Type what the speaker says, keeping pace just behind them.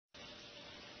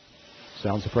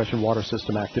Sound suppression water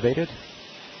system activated.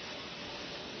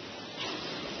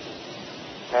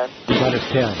 10. Minus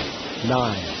 10,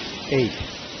 9, 8,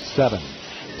 7,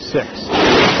 6,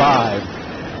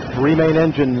 5. 3 main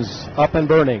engines up and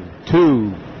burning. 2,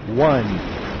 1.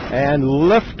 And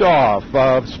liftoff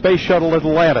of Space Shuttle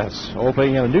Atlantis,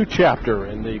 opening a new chapter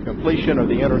in the completion of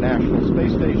the International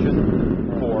Space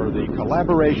Station for the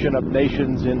collaboration of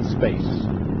nations in space.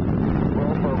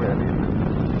 Roll for ready.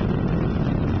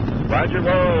 Roger,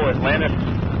 roll, Atlantis.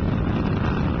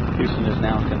 Houston is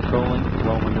now controlling.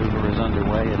 Roll maneuver is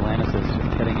underway. Atlantis is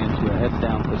heading into a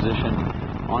heads-down position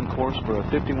on course for a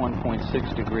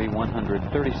 51.6 degree,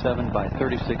 137 by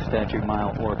 36 statute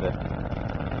mile orbit.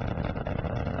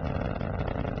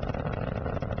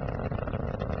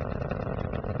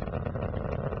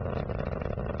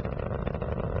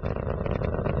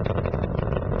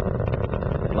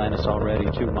 Atlantis already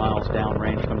 2 miles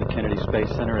downrange from the Kennedy Space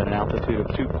Center at an altitude of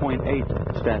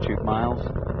 2.8 statute miles.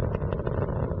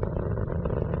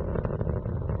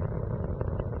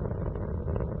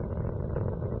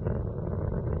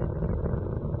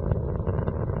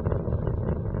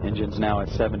 Engines now at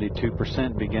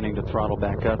 72%, beginning to throttle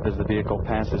back up as the vehicle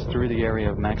passes through the area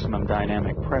of maximum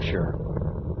dynamic pressure.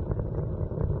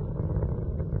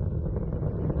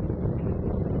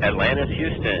 Atlantis,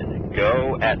 Houston,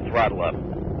 go at throttle up.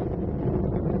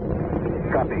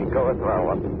 Copy, go at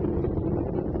throttle up.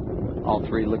 All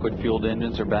 3 liquid-fueled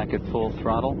engines are back at full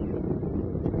throttle.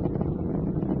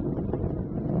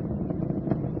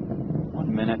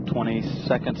 1 minute, 20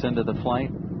 seconds into the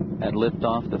flight. At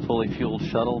liftoff, the fully fueled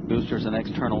shuttle, boosters and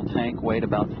external tank weighed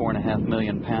about 4.5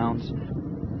 million pounds.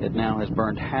 It now has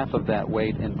burned half of that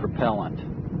weight in propellant.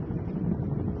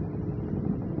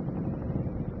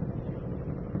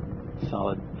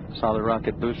 Solid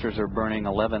rocket boosters are burning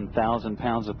 11,000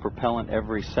 pounds of propellant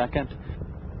every second.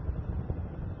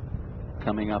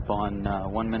 Coming up on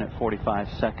 1 minute 45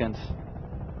 seconds.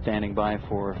 Standing by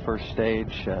for first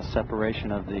stage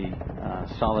separation of the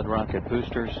solid rocket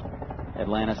boosters.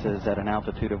 Atlantis is at an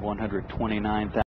altitude of 129,000.